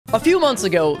A few months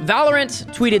ago,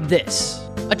 Valorant tweeted this.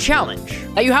 A challenge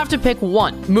that you have to pick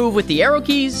one. Move with the arrow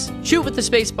keys, shoot with the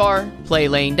spacebar, play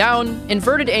laying down,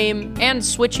 inverted aim, and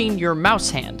switching your mouse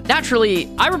hand.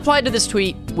 Naturally, I replied to this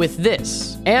tweet with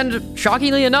this. And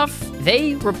shockingly enough,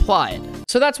 they replied.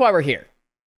 So that's why we're here.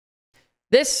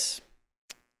 This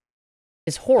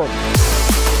is horrible.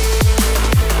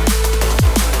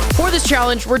 For this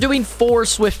challenge, we're doing 4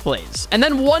 Swift plays, and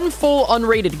then 1 full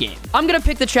unrated game. I'm gonna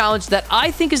pick the challenge that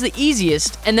I think is the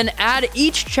easiest, and then add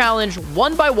each challenge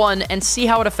one by one and see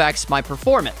how it affects my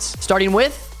performance. Starting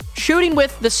with shooting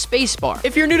with the spacebar.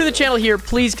 If you're new to the channel here,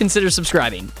 please consider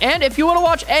subscribing. And if you want to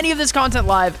watch any of this content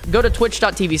live, go to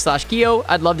twitch.tv/Keeoh.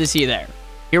 I'd love to see you there.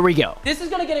 Here we go. This is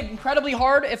gonna get incredibly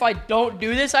hard if I don't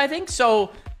do this, I think. So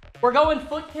we're going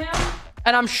foot cam,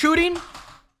 and I'm shooting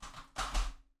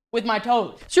with my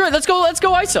toes. Sure, let's go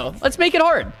ISO. Let's make it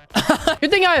hard.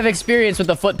 Good thing I have experience with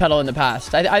the foot pedal in the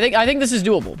past. I think this is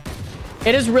doable.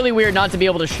 It is really weird not to be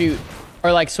able to shoot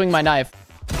or like swing my knife.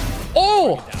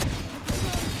 Oh!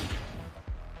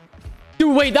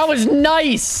 Dude, wait, that was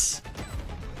nice.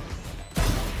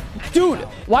 Dude,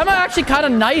 why am I actually kind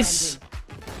of nice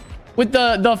with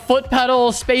the foot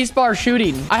pedal spacebar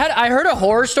shooting? I heard a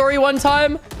horror story one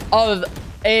time of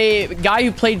a guy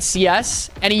who played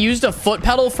CS, and he used a foot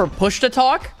pedal for push to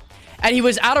talk, and he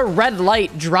was at a red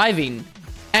light driving,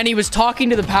 and he was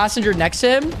talking to the passenger next to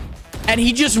him, and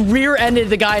he just rear-ended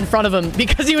the guy in front of him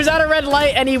because he was at a red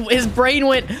light, and his brain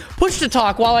went push to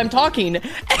talk while I'm talking,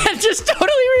 and just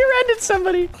totally rear-ended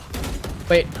somebody.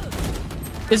 Wait,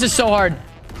 this is so hard.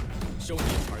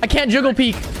 I can't juggle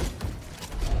peek.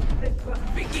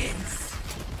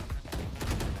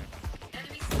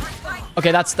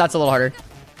 Okay, that's a little harder.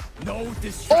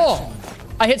 Oh,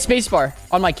 I hit spacebar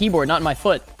on my keyboard, not in my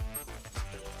foot.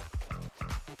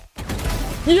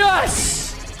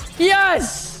 Yes!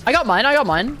 Yes! I got mine.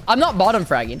 I'm not bottom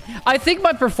fragging. I think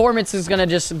my performance is gonna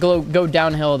just go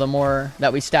downhill the more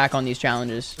that we stack on these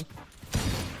challenges.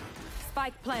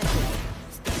 Spike planted.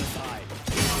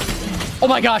 Oh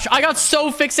my gosh, I got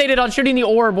so fixated on shooting the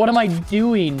orb. What am I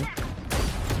doing?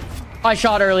 I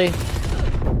shot early.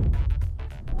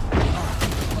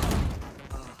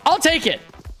 I'll take it.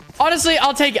 Honestly,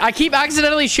 I'll take it. I keep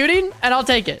accidentally shooting, and I'll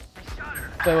take it.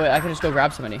 Wait, I can just go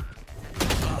grab somebody.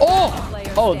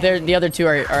 Oh, the other 2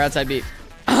 are outside B.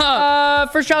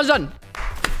 First challenge done.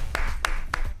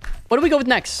 What do we go with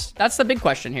next? That's the big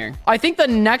question here. I think the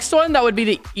next one that would be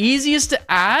the easiest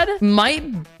to add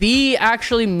might be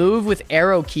actually move with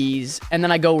arrow keys, and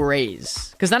then I go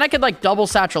raise. Because then I could like double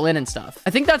satchel in and stuff.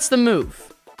 I think that's the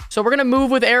move. So we're gonna move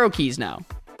with arrow keys now.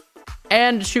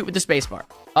 And shoot with the spacebar.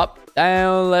 Up,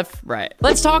 down, left, right.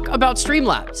 Let's talk about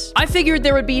Streamlabs. I figured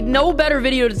there would be no better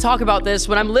video to talk about this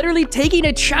when I'm literally taking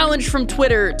a challenge from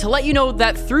Twitter to let you know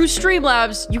that through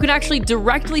Streamlabs, you can actually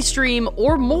directly stream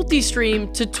or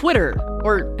multi-stream to Twitter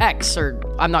or X, or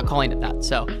I'm not calling it that.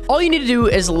 So all you need to do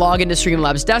is log into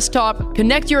Streamlabs desktop,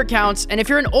 connect your accounts, and if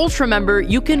you're an Ultra member,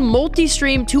 you can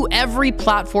multi-stream to every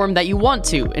platform that you want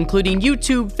to, including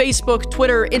YouTube, Facebook,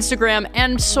 Twitter, Instagram,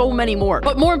 and so many more.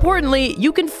 But more importantly,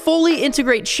 you can fully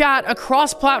integrate chat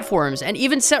across platforms and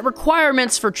even set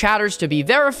requirements for chatters to be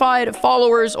verified,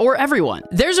 followers, or everyone.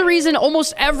 There's a reason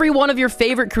almost every one of your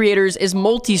favorite creators is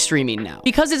multi-streaming now,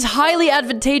 because it's highly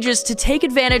advantageous to take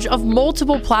advantage of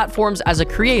multiple platforms as a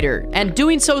creator, and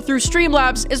doing so through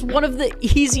Streamlabs is one of the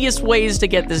easiest ways to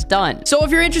get this done. So if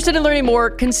you're interested in learning more,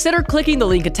 consider clicking the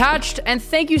link attached, and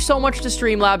thank you so much to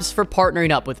Streamlabs for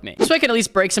partnering up with me. So I can at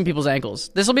least break some people's ankles.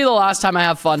 This will be the last time I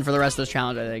have fun for the rest of this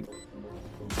challenge, I think.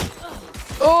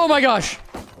 Oh my gosh.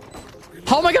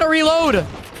 How am I gonna reload?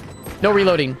 No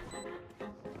reloading.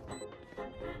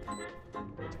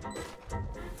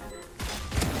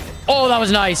 Oh, that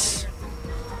was nice.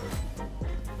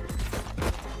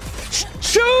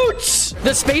 Shoots!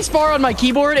 The spacebar on my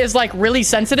keyboard is like really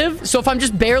sensitive. So if I'm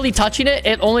just barely touching it,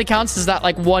 it only counts as that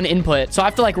like 1 input. So I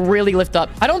have to like really lift up.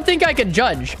 I don't think I could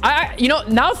judge. You know,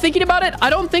 now thinking about it, I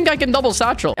don't think I can double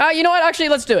satchel. You know what? Actually,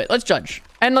 let's do it. Let's judge.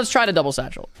 And let's try to double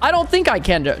satchel. I don't think I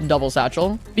can double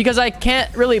satchel because I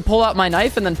can't really pull out my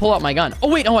knife and then pull out my gun. Oh,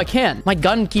 wait. Oh, I can. My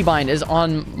gun keybind is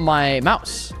on my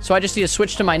mouse. So I just need to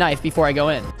switch to my knife before I go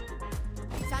in.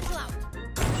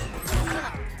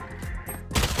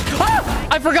 Ah!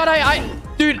 I forgot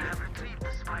dude.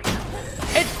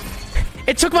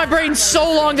 It took my brain so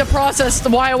long to process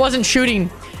why I wasn't shooting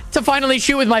to finally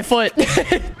shoot with my foot.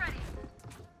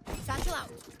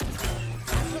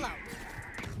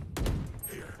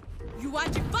 You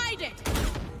want to fight it?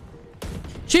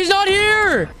 She's not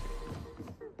here.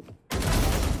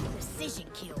 Precision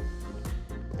kill.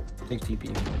 Take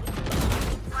TP.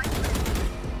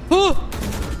 Oh!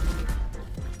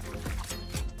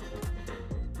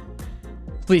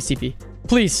 Please, TP.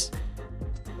 Please.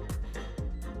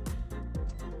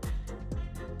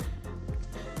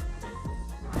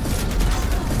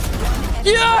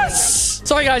 Yes!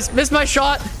 Sorry, guys. Missed my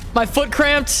shot. My foot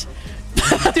cramped.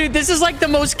 Dude, this is like the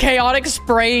most chaotic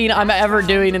spraying I'm ever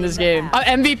doing in this game.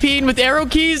 I'm MVPing with arrow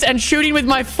keys and shooting with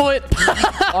my foot.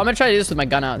 Oh, I'm gonna try to do this with my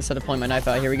gun out instead of pulling my knife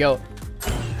out. Here we go.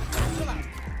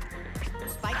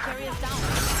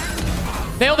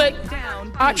 Nailed it.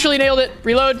 Actually nailed it.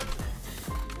 Reload.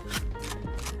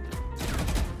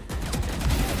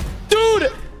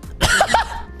 Dude!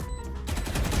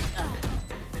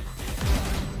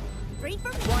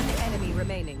 One enemy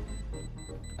remaining.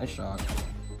 Nice shot.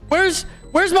 Where's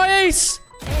my ace?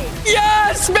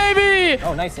 Yes, baby!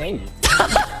 Oh, nice aim.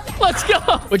 Let's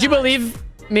go. Would you believe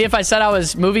me if I said I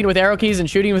was moving with arrow keys and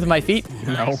shooting with my feet?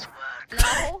 No.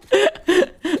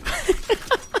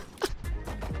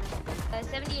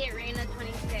 78 Reina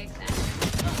 26.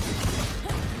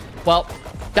 Well,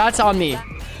 that's on me.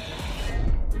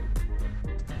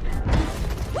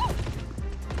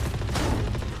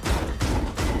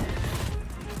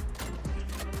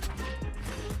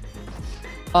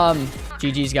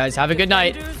 GG's, guys. Have a good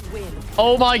night.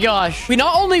 Oh my gosh. We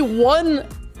not only won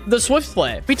the Swift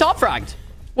play, we top fragged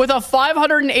with a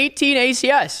 518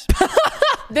 ACS.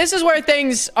 This is where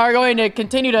things are going to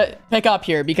continue to pick up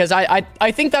here because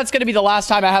I think that's going to be the last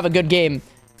time I have a good game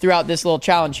throughout this little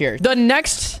challenge here. The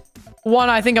next one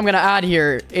I think I'm going to add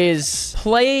here is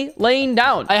play laying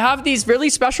down. I have these really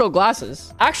special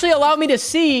glasses. Actually allow me to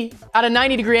see at a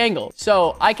 90-degree angle.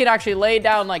 So I could actually lay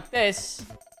down like this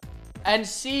and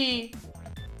see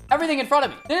everything in front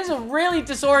of me. This is a really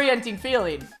disorienting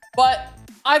feeling, but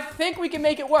I think we can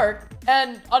make it work.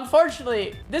 And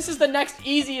unfortunately, this is the next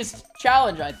easiest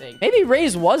challenge, I think. Maybe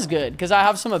Raze was good because I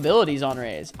have some abilities on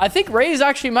Raze. I think Raze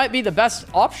actually might be the best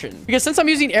option because since I'm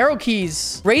using arrow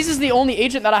keys, Raze is the only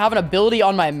agent that I have an ability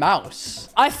on my mouse.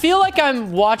 I feel like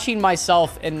I'm watching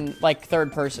myself in like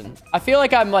third person. I feel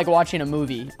like I'm like watching a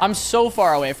movie. I'm so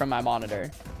far away from my monitor.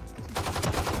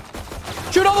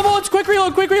 Shoot all the bullets! Quick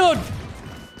reload! Quick reload!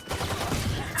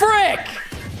 Frick!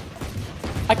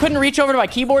 I couldn't reach over to my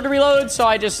keyboard to reload, so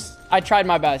I tried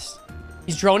my best.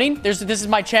 He's droning. This is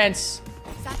my chance.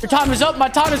 Your time is up. My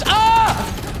time is...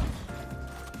 Ah!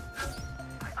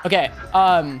 Okay.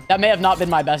 That may have not been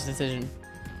my best decision.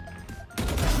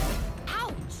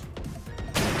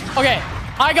 Okay.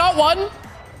 I got one, and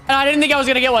I didn't think I was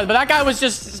going to get one, but that guy was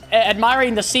just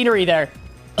admiring the scenery there.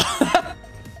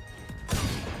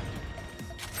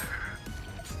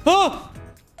 Oh!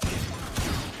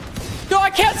 No,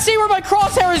 I can't see where my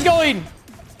crosshair is going.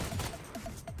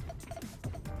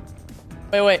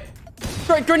 Wait.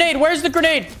 Grenade. Where's the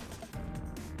grenade?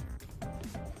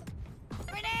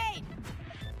 Grenade!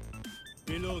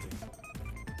 Reloading.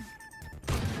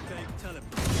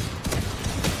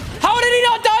 How did he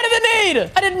not die to the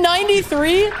nade? I did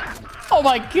 93? Oh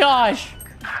my gosh.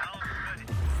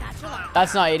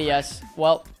 That's not ADS.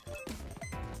 Well.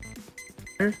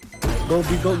 Go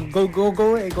again.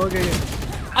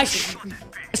 I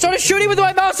started shooting with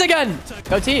my mouse again.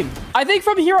 Go team. I think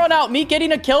from here on out, me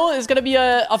getting a kill is going to be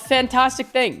a fantastic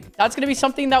thing. That's going to be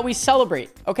something that we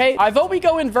celebrate. Okay. I vote we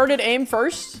go inverted aim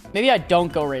first. Maybe I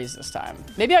don't go Raze this time.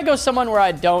 Maybe I go someone where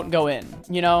I don't go in,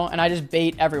 you know, and I just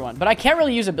bait everyone. But I can't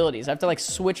really use abilities. I have to like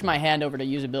switch my hand over to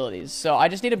use abilities. So I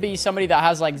just need to be somebody that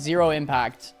has like 0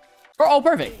 impact. Oh,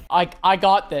 perfect. I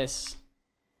got this.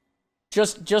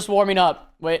 Just warming up.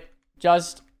 Wait,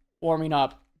 just warming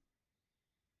up.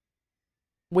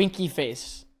 Winky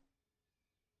face.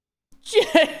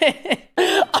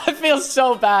 I feel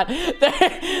so bad.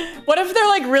 What if they're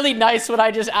like really nice when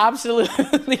I just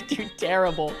absolutely do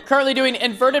terrible? Currently doing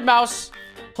inverted mouse,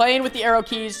 playing with the arrow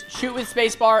keys, shoot with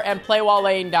spacebar, and play while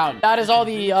laying down. That is all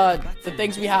the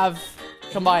things we have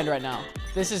combined right now.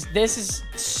 This is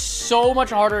so much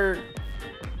harder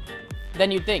than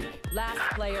you'd think. Last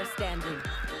player standing.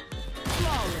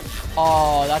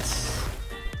 Oh, that's...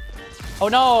 Oh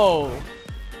no!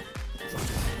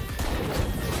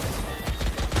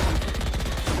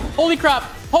 Holy crap!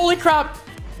 Holy crap!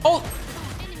 Oh!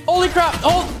 Holy crap!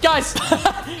 Oh, guys!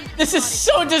 This is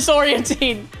so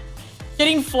disorienting.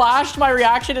 Getting flashed, my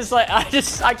reaction is like,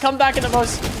 I come back in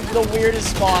the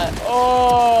weirdest spot.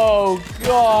 Oh,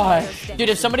 gosh. Dude,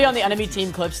 if somebody on the enemy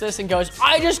team clips this and goes,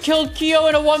 I just killed Keeoh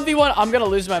in a 1v1, I'm gonna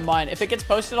lose my mind. If it gets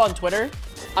posted on Twitter,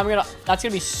 that's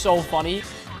gonna be so funny.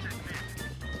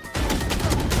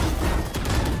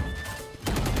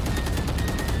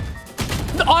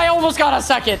 I almost got a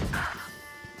second.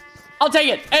 I'll take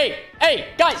it.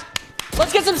 Hey, guys,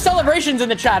 let's get some celebrations in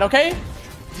the chat, okay?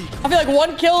 I feel like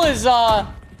 1 kill is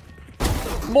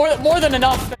more than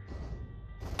enough.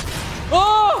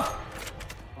 Oh!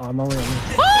 Oh, I'm only on me.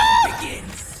 Oh!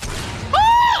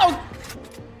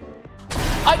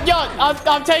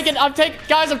 I'm taking,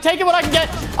 guys, I'm taking what I can get.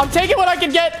 I'm taking what I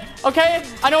can get. Okay?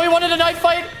 I know he wanted a knife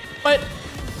fight, but...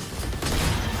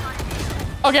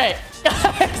 Okay.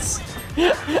 Guys.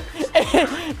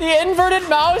 The inverted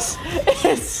mouse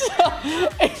is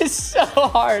so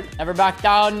hard. Never back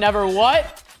down, never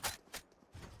what?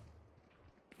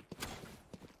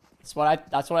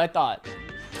 That's what I thought.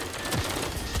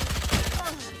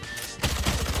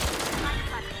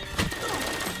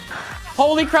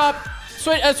 Holy crap.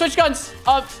 Switch guns.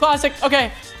 Classic.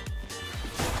 Okay.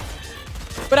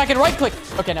 But I can right click.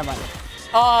 Okay, never mind.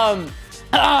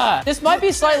 This might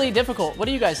be slightly difficult. What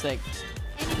do you guys think?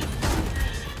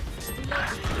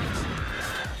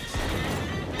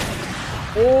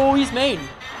 Oh, he's main.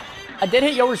 I did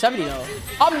hit you over 70 though.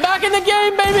 I'm back in the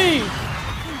game, baby.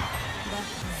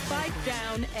 Spike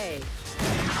down A.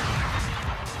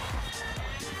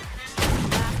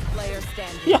 Last player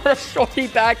standing. Yeah, shorty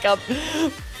backup.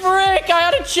 Frick, I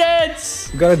had a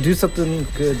chance. You gotta do something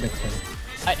good next time.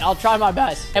 I'll try my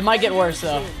best. It might get worse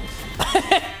though.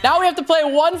 Now we have to play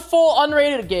one full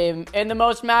unrated game in the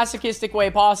most masochistic way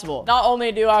possible. Not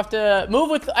only do I have to move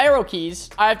with arrow keys,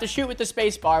 I have to shoot with the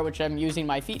space bar, which I'm using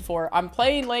my feet for. I'm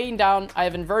playing laying down. I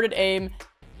have inverted aim.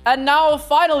 And now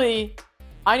finally,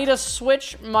 I need to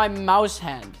switch my mouse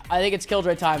hand. I think it's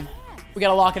Killjoy time. We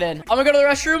gotta lock it in. I'm gonna go to the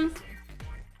restroom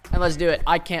and let's do it.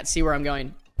 I can't see where I'm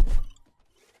going.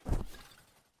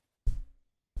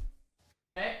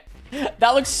 Okay.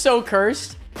 That looks so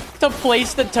cursed. To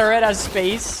place the turret as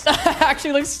space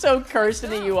actually looks so cursed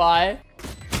in the UI.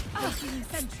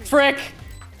 Frick.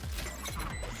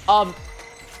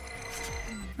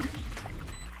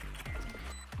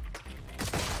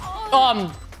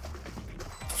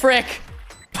 Frick.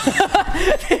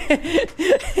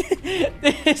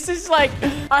 This is like,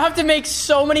 I have to make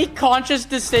so many conscious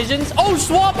decisions. Oh,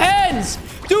 swap hands.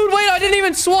 Dude, wait, I didn't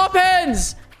even swap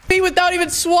hands. Be without even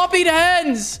swapping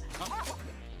hands.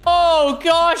 Oh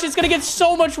gosh, it's gonna get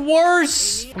so much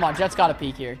worse. Come on, Jet's gotta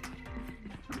peek here.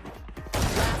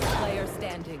 Last player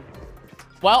standing.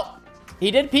 Well,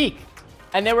 he did peek,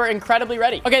 and they were incredibly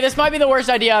ready. Okay, this might be the worst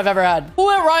idea I've ever had.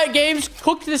 Who at Riot Games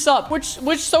cooked this up?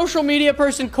 Which social media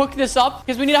person cooked this up?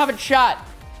 Because we need to have a chat.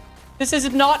 This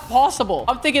is not possible.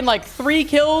 I'm thinking like 3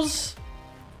 kills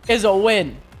is a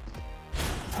win.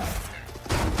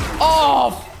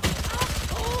 Oh.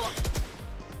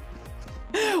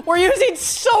 We're using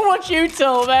so much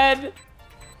util, man.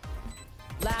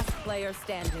 Last player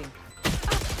standing.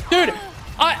 Dude,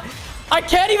 I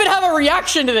can't even have a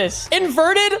reaction to this.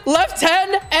 Inverted left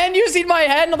hand and using my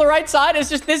hand on the right side is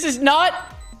just, this is not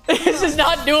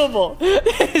doable.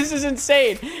 This is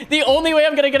insane. The only way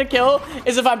I'm gonna get a kill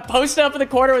is if I'm posted up in the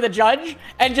corner with a judge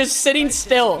and just sitting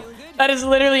still. That is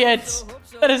literally it.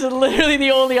 That is literally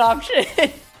the only option.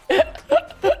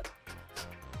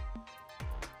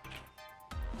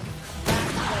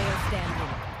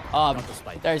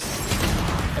 There's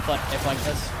if like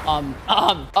this.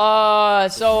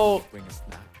 So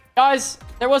guys,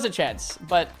 there was a chance,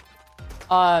 but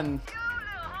I'm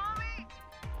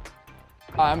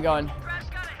going.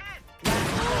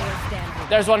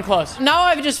 There's one close. Now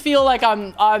I just feel like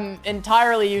I'm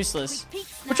entirely useless,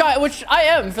 which I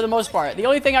am for the most part. The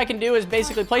only thing I can do is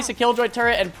basically place a Killjoy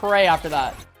turret and pray after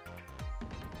that.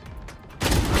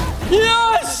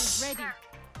 Yes!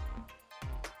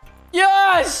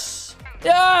 Yes!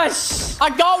 Yes! I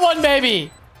got one, baby!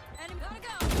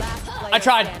 I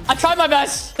tried my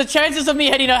best. The chances of me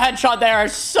hitting a headshot there are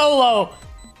so low.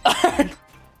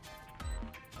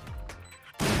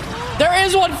 There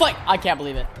is one flank. I can't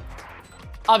believe it.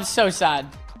 I'm so sad.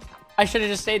 I should have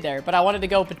just stayed there, but I wanted to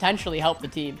go potentially help the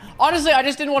team. Honestly, I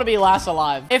just didn't want to be last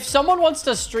alive. If someone wants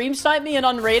to stream snipe me and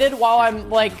unrated while I'm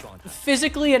like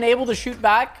physically unable to shoot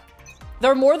back,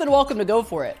 they're more than welcome to go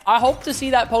for it. I hope to see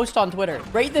that post on Twitter.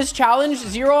 Rate this challenge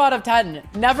 0 out of 10.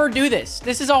 Never do this.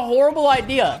 This is a horrible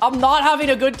idea. I'm not having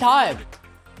a good time.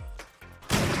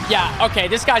 Yeah, okay,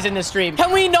 this guy's in the stream.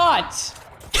 Can we not?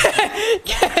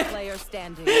 Player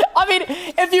standing. I mean,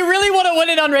 if you really want to win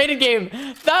an unrated game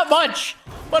that much,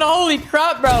 but holy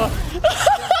crap, bro.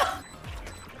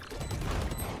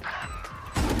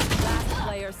 Last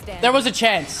player standing. There was a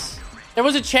chance. There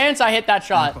was a chance I hit that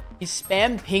shot. He's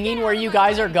spam pinging where you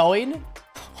guys are going.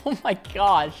 Oh my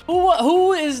gosh.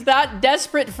 Who is that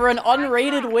desperate for an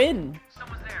unrated win?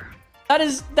 That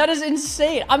is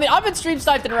insane. I mean, I've been stream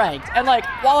sniped and ranked, and like,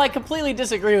 while I completely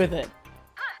disagree with it,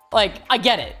 like, I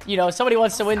get it. You know, somebody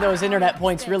wants to win those internet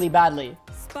points really badly.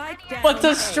 Spike down But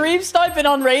to A. stream snipe and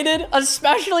unrated,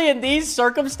 especially in these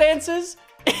circumstances,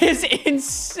 is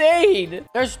insane.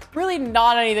 There's really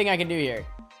not anything I can do here.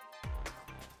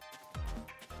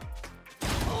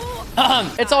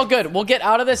 It's all good. We'll get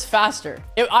out of this faster.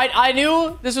 I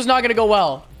knew this was not going to go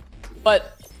well,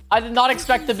 but I did not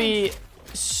expect to be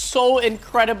so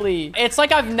incredibly... It's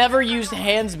like I've never used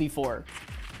hands before.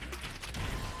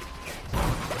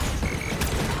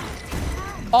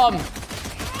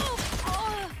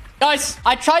 Guys,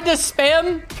 I tried to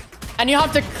spam, and you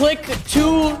have to click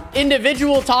 2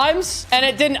 individual times, and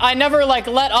it didn't... I never, like,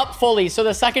 let up fully, so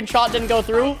the second shot didn't go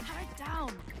through.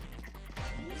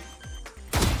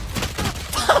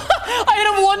 I hit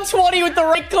him 120 with the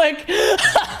right click.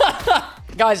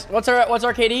 Guys, what's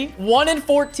our KD? 1 in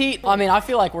 14. I mean, I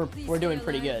feel like we're doing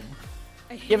pretty good,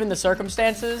 given the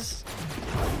circumstances.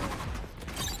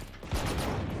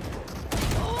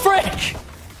 Frick!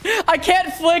 I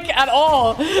can't flick at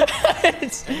all.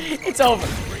 It's over.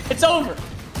 It's over.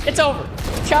 It's over.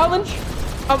 Challenge.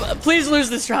 Please lose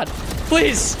this round.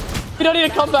 Please. You don't need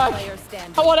to come back.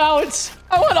 I want out.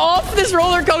 I want off this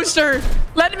roller coaster.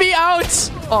 Let me out.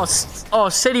 Oh,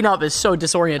 sitting up is so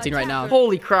disorienting right now.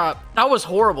 Holy crap. That was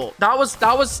horrible. That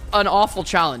was an awful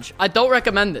challenge. I don't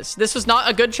recommend this. This was not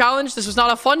a good challenge. This was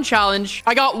not a fun challenge.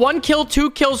 I got 1 kill,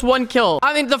 2 kills, 1 kill.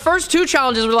 I mean, the first 2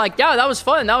 challenges were like, yeah, that was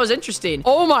fun. That was interesting.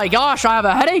 Oh my gosh, I have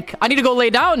a headache. I need to go lay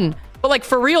down. But like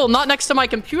for real, not next to my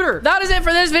computer. That is it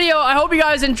for this video. I hope you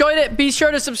guys enjoyed it. Be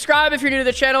sure to subscribe if you're new to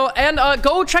the channel, and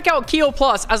go check out Keeoh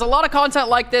Plus, as a lot of content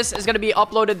like this is going to be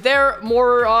uploaded there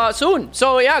more soon.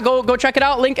 So yeah, go check it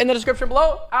out. Link in the description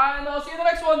below, and I'll see you in the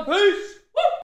next one. Peace. Woo!